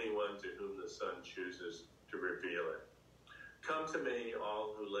 and anyone to whom the Son chooses to reveal it. Come to me,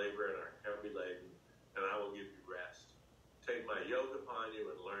 all who labor and are heavy laden, and I will give you rest. Take my yoke upon you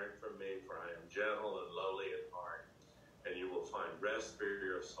and learn from me, for I am gentle and lowly in heart, and you will find rest for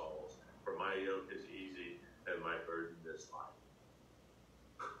your souls. For my yoke is easy and my burden is light.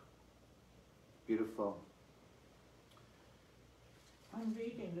 Beautiful. I'm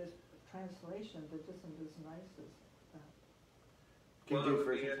reading this translation that isn't as nice as that. Can Well, you it do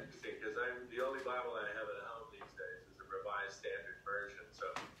would be version? interesting, because the only Bible I have at home these days is a Revised Standard Version. So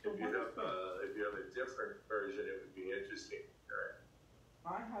if you have a different version, it would be interesting.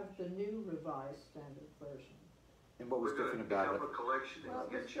 I have the new Revised Standard Version. And what was We're gonna different about pick it? up a collection Well,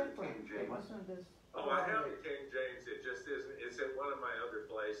 and it was get you the different. King It James. wasn't as. Oh, I have the King James. It just isn't. It's in one of my other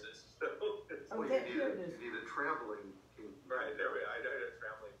places. So it's, Oh, Well, there- you here it need, is. you need a traveling King. right there we. I know a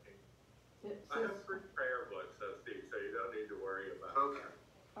traveling King. It I says, have 3 prayer books, so Steve. So you don't need to worry about Okay.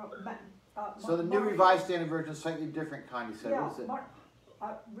 that. So the new Mark- Revised Standard Version is slightly different, Connie said. Yeah, What is it? Mark,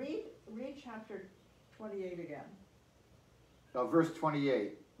 read chapter 28 again. Oh, verse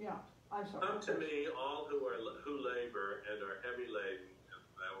 28. Yeah, I'm sorry. Come to me, all who labor and are heavy laden, and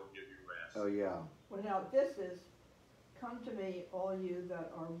I will give you rest. Oh, yeah. Well, now this is, come to me, all you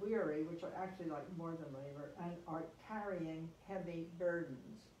that are weary, which are actually like more than labor, and are carrying heavy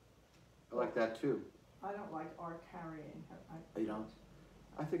burdens. I like that too. I don't like are carrying. You don't?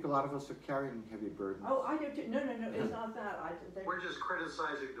 I think a lot of us are carrying heavy burdens. Oh, I do too. No, it's not that. We're just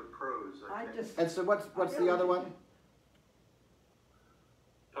criticizing the prose, I I think. just. And so what's the really other do. one?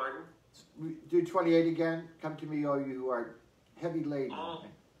 Pardon? Do 28 again. Come to me, all you who are heavy laden. All-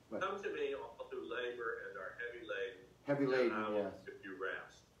 What? Come to me, all who labor and are heavy laden, Heavy and I laden, will yes. give you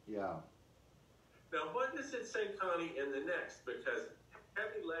rest. Yeah. Now, what does it say, Connie, in the next? Because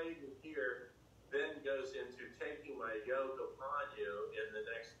heavy laden here then goes into taking my yoke upon you in the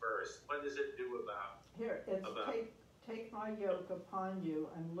next verse. What does it do about? Here, it's About- take my yoke upon you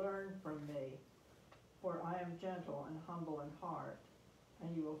and learn from me, for I am gentle and humble in heart,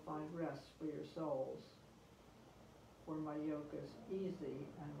 and you will find rest for your souls. For my yoke is easy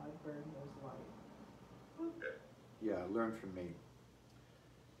and my burden is light. Okay. Yeah, learn from me.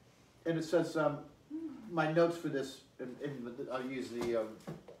 And it says, my notes for this, I'll use the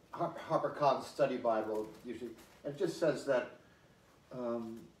HarperCollins Study Bible usually. It just says that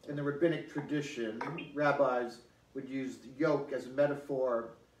in the rabbinic tradition, rabbis would use the yoke as a metaphor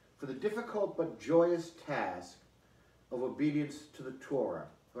for the difficult but joyous task of obedience to the Torah,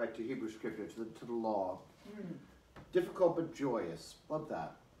 right, to Hebrew scripture, to the law. Difficult but joyous. Love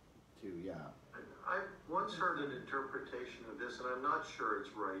that, too, yeah. I know. I once heard an interpretation of this, and I'm not sure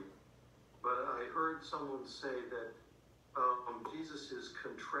it's right, but I heard someone say that Jesus is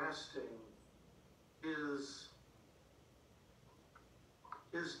contrasting his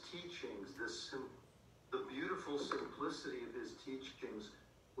teachings, the beautiful simplicity of his teachings,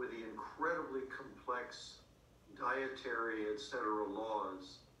 with the incredibly complex dietary, etc.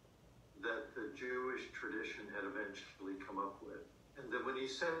 laws that the Jewish tradition had eventually come up with. And then when he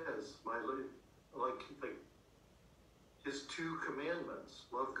says, like his two commandments,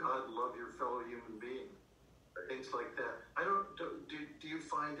 love God, love your fellow human being, things like that. Do you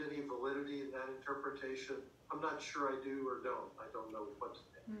find any validity in that interpretation? I'm not sure I do or don't. I don't know what to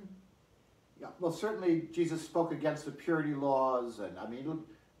think. Yeah, well, certainly Jesus spoke against the purity laws, and I mean,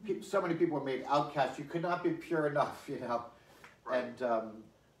 so many people were made outcasts. You could not be pure enough, you know. Right. And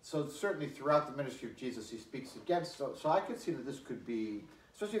so certainly throughout the ministry of Jesus, he speaks against. So I could see that this could be,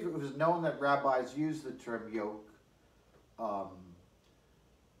 especially if it was known that rabbis use the term yoke to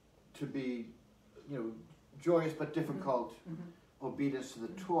be, you know, joyous but difficult obedience to the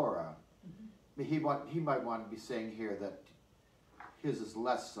Torah. He might want to be saying here that his is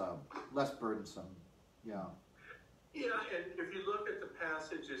less burdensome. Yeah. Yeah, and if you look at the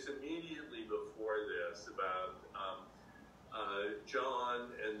passages immediately before this about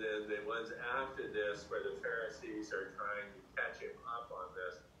John, and then the ones after this where the Pharisees are trying to catch him up on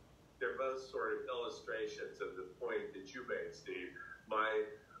this, they're both sort of illustrations of the point that you made, Steve.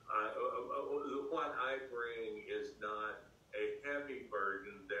 What I bring is not a heavy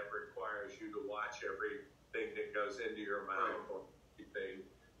burden that requires you to watch everything that goes into your mouth or anything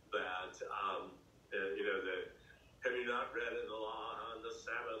that, you know, that have you not read in the law on the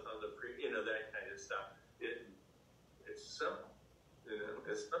Sabbath, on the that kind of stuff. It's simple, you know,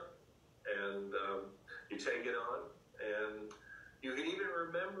 it's simple. And you take it on, and you can even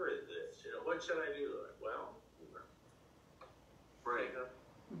remember this, you know, what should I do? Well, Right.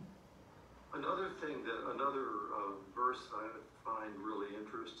 Another verse I find really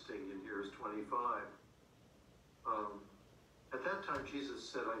interesting in here is 25. At that time, Jesus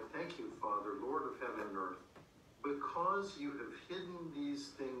said, I thank you, Father, Lord of heaven and earth, because you have hidden these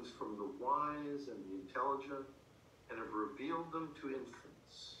things from the wise and the intelligent and have revealed them to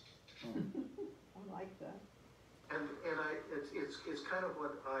infants. I like that. And it's kind of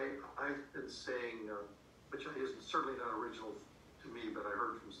what I've been saying, which is certainly not original to me, but I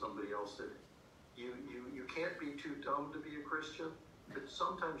heard from somebody else that you can't be too dumb to be a Christian, but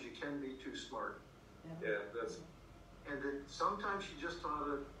sometimes you can be too smart. yeah, that's And that sometimes you just ought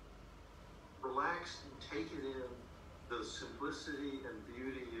to relax and take it in, the simplicity and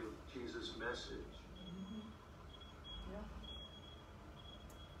beauty of Jesus' message.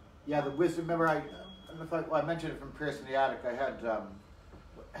 Yeah, the wisdom. Remember, I don't know if I mentioned it from Pierce in the Attic. I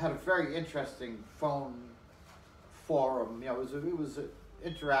had a very interesting phone forum. You know, it was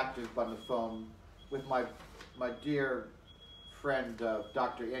interactive on the phone with my dear friend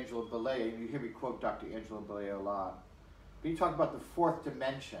Dr. Angela Belay. You hear me quote Dr. Angela Belay a lot. But he talked about the fourth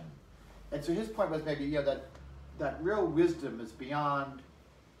dimension, and so his point was maybe that real wisdom is beyond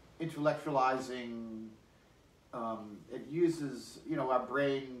intellectualizing. It uses, you know, our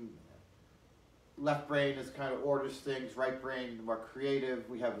brain. Left brain is kind of orders things. Right brain more creative.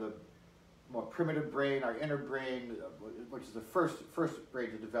 We have the more primitive brain, our inner brain, which is the first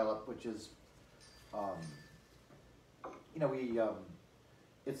brain to develop, which is, you know,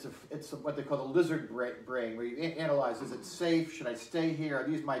 it's what they call the lizard brain, where you analyze: is it safe? Should I stay here? Are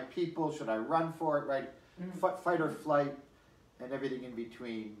these my people? Should I run for it? Right, fight or flight, and everything in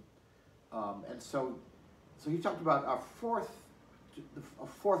between. And so he talked about a fourth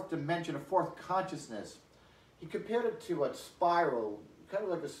dimension, a fourth consciousness. He compared it to a spiral, kind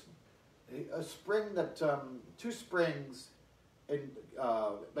of like a spring that two springs in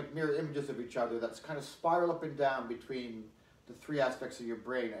like mirror images of each other that's kind of spiral up and down between the three aspects of your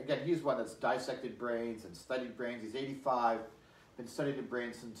brain. Again, he's one that's dissected brains and studied brains. He's 85, been studying the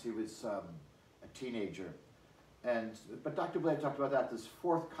brain since he was a teenager. But Dr. Blake talked about that, this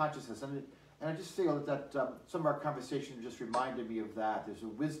fourth consciousness, and I just feel that some of our conversation just reminded me of that. There's a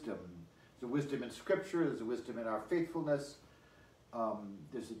wisdom. There's a wisdom in Scripture. There's a wisdom in our faithfulness.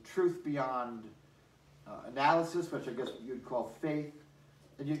 There's a truth beyond analysis, which I guess you'd call faith.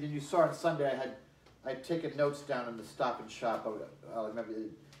 And you saw on Sunday I had taken notes down in the Stop and Shop. I remember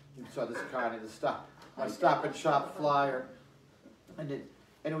you saw this kind of my Stop and Shop flyer, and it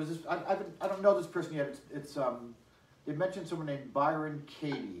was just, I don't know this person yet. It's they mentioned someone named Byron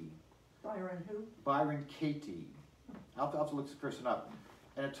Katie. Byron who? Byron Katie. I'll have to look this person up.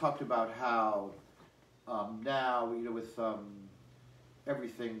 And it talked about how now, you know, with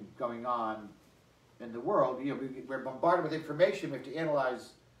everything going on, in the world. We're bombarded with information. We have to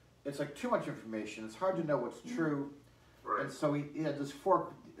analyze. It's like too much information. It's hard to know what's true. Right. And so he had this four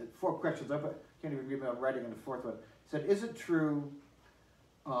questions. I can't even read my writing on the fourth one. He said, "Is it true?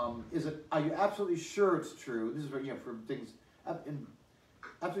 Are you absolutely sure it's true?" This is what for things.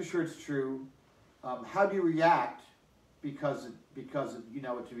 Absolutely sure it's true. How do you react because you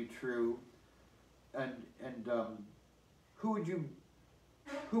know it to be true? And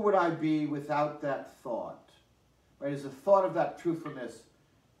who would I be without that thought? Right? Is the thought of that truthfulness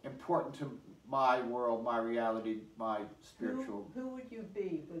important to my world, my reality, my spiritual? Who would you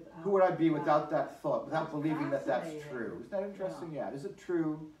be without? Who would I be without that thought? Without That's believing that that's fascinating. true? Isn't that interesting? Yeah. Is it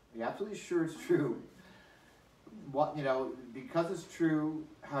true? Are you absolutely sure it's true? What because it's true.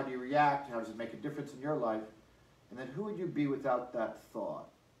 How do you react? How does it make a difference in your life? And then who would you be without that thought?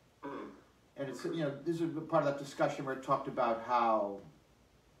 And it's this is part of that discussion where it talked about how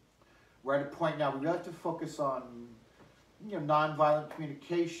we're at a point now we really have to focus on nonviolent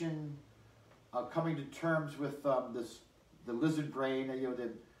communication, coming to terms with the lizard brain.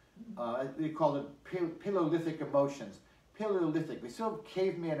 They call it Paleolithic emotions. Paleolithic. We still have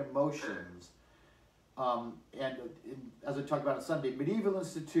caveman emotions. And as I talked about on Sunday, medieval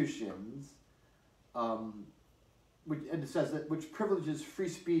institutions, and it says that which privileges free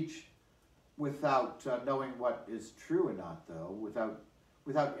speech without knowing what is true or not, though,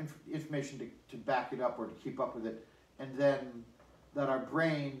 without information to back it up or to keep up with it, and then that our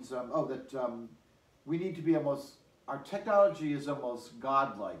brains, we need to be our technology is almost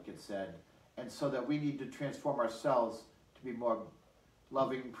godlike, it said, and so that we need to transform ourselves to be more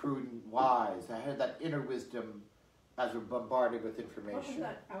loving, prudent, wise. I had that inner wisdom as we're bombarded with What information. is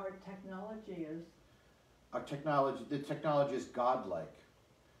that our technology is? The technology is godlike.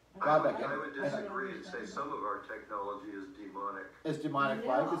 I would disagree and say some of our technology is demonic. It's demonic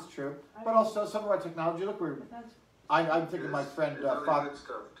Yeah. like, it's true. But also some of our technology, look, That's I'm thinking of my friend, There's other Father, good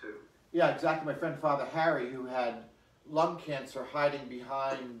stuff too. yeah, exactly, my friend Father Harry, who had lung cancer hiding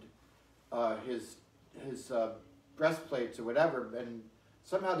behind his breastplates or whatever, and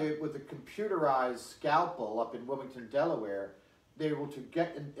somehow with a computerized scalpel up in Wilmington, Delaware, they were able to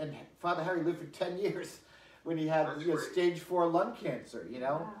get, and Father Harry lived for 10 years when he had That's great. stage 4 lung cancer,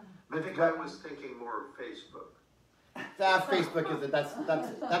 I think I was thinking more of Facebook. Facebook is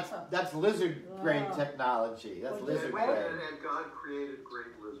that's lizard brain technology. That's Well, lizard yeah. brain. And God created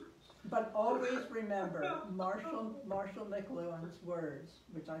great lizards. But always remember Marshall McLuhan's words,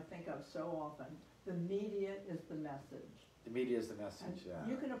 which I think of so often. The media is the message. The media is the And message. Yeah.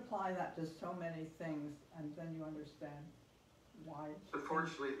 you can apply that to so many things, and then you understand why.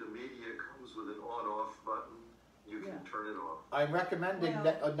 Unfortunately, the media comes with an on-off button. You can Yeah. turn it off. I'm recommending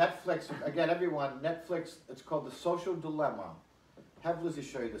Well- Netflix again. Everyone, Netflix. It's called The Social Dilemma. Have Lizzie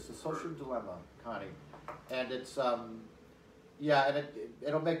show you this. The Social Dilemma, Connie, and it's and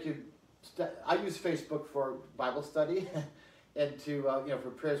it'll make you. I use Facebook for Bible study, and to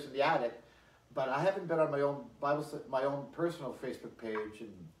for prayers from the attic, but I haven't been on my own my own personal Facebook page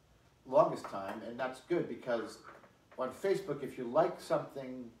in longest time, and that's good because on Facebook, if you like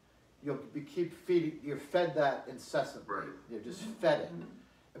something, you're fed that incessantly. Right. You're just fed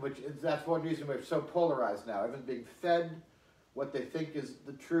it, that's one reason we're so polarized now. Everyone's being fed what they think is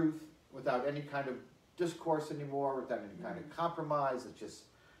the truth without any kind of discourse anymore, without any kind of compromise. It's just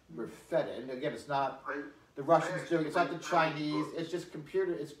we're fed it, and again, it's not the Russians doing. It's not the Chinese. It's just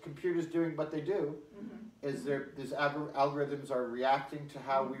It's computers doing what they do. Is these algorithms are reacting to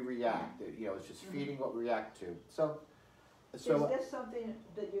how we react. It's just feeding what we react to. So. Is this something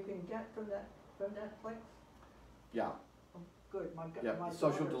that you can get from Netflix? Yeah, Oh, good. Yeah, My The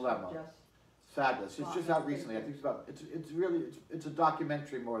Social daughter Dilemma. suggests- fabulous. It's just out recently. I think it's really it's a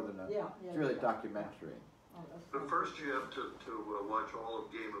documentary more than a. Yeah. It's really a documentary. Oh, that's But good. first you have to watch all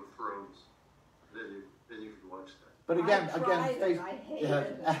of Game of Thrones. Then you can watch that. But again, I tried it. face- I hated yeah,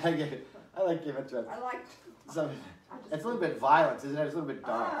 it. I like Game of Thrones. I liked. So I just it's a little bit violent, isn't it? It's a little bit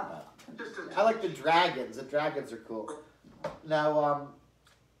dark. Ah. Just a I like the dragons. The dragons are cool. Now,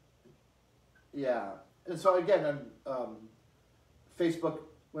 yeah, and so again on Facebook,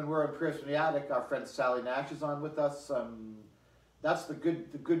 when we're on Prayers from the Attic, our friend Sally Nash is on with us. That's the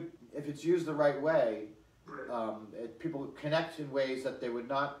good. If it's used the right way, people connect in ways that they would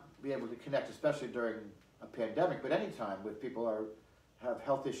not be able to connect, especially during a pandemic, but anytime when people have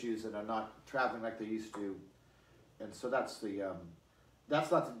health issues and are not traveling like they used to, and so that's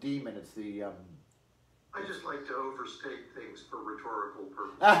not the demon. It's the I just like to overstate things for rhetorical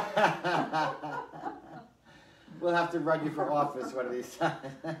purposes. We'll have to run you for office one of these times.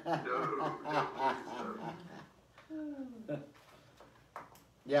 No, please, no.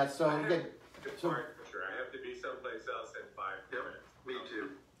 Yeah, so again, Departure. I have to be someplace else in 5 Yep, minutes. me too.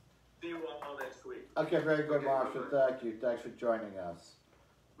 See you all next week. Okay, very good, Okay, Marshall. bye-bye. Thank you. Thanks for joining us.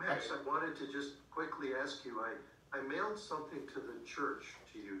 Max, I wanted to just quickly ask you, I mailed something to the church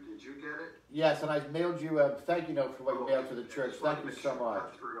to you. Did you get it? Yes, and I mailed you a thank you note for what you mailed to the I church. just wanted Thank you to make so sure it much.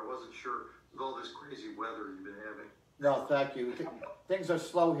 got through. I wasn't sure with all this crazy weather you've been having. No, thank you. Things are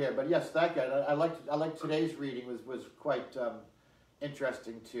slow here, but yes, thank you. I like today's reading was quite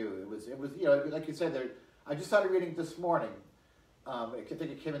interesting too. It was like you said there. I just started reading it this morning. I think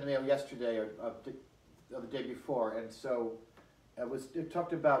it came in the mail yesterday or the day before, and so it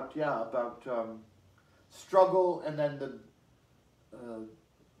talked about struggle and then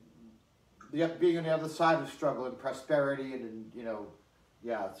the being on the other side of struggle and prosperity and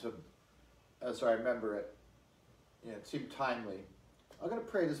so as I remember it. Yeah, it seemed timely. I'm going to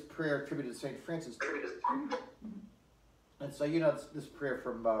pray this prayer attributed to St. Francis. And so, this prayer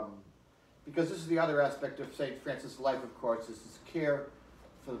from, because this is the other aspect of St. Francis' life, of course, is his care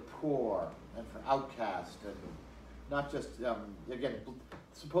for the poor and for outcasts, and not just, again,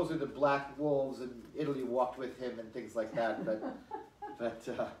 supposedly the black wolves in Italy walked with him and things like that, but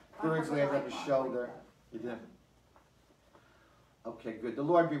birds landed on his shoulder. You did. Okay, good. The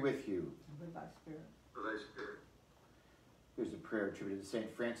Lord be with you. With thy spirit. For thy spirit. Here's a prayer attributed to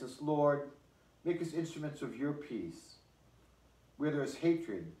St. Francis. Lord, make us instruments of your peace. Where there is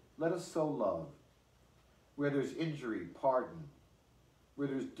hatred, let us sow love. Where there is injury, pardon. Where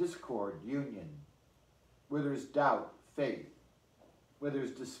there is discord, union. Where there is doubt, faith. Where there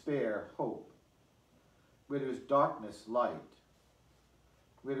is despair, hope. Where there is darkness, light.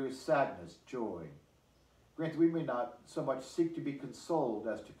 Where there is sadness, joy. Grant that we may not so much seek to be consoled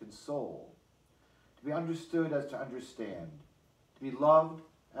as to console, to be understood as to understand, to be loved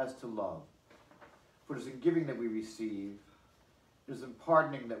as to love. For it is in giving that we receive, it is in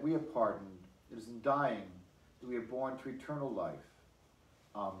pardoning that we are pardoned, it is in dying that we are born to eternal life.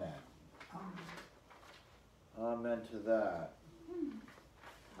 Amen. Amen to that.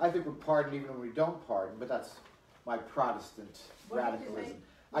 I think we're pardoned even when we don't pardon, but that's my Protestant What did you radicalism. say?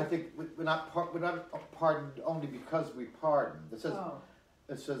 I think we're not pardoned only because we pardon. It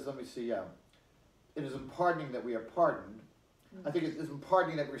says, let me see, it is in pardoning that we are pardoned. Mm-hmm. I think it is in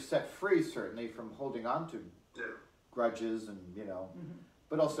pardoning that we're set free, certainly, from holding on to grudges and, Mm-hmm.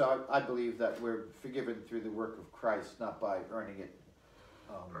 But also, I believe that we're forgiven through the work of Christ, not by earning it.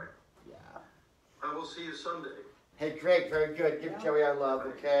 Right. Yeah. I will see you Sunday. Hey, great, very good. Give Joey our love,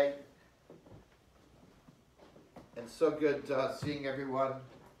 okay? And so good seeing everyone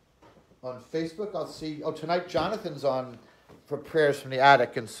on Facebook. I'll see. Oh, tonight Jonathan's on for prayers from the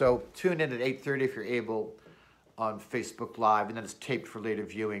attic, and so tune in at 8:30 if you're able on Facebook Live, and then it's taped for later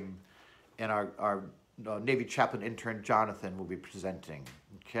viewing. And our Navy chaplain intern Jonathan will be presenting.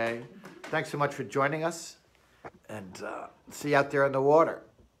 Okay. Thanks so much for joining us, and see you out there on the water.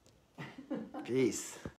 Peace.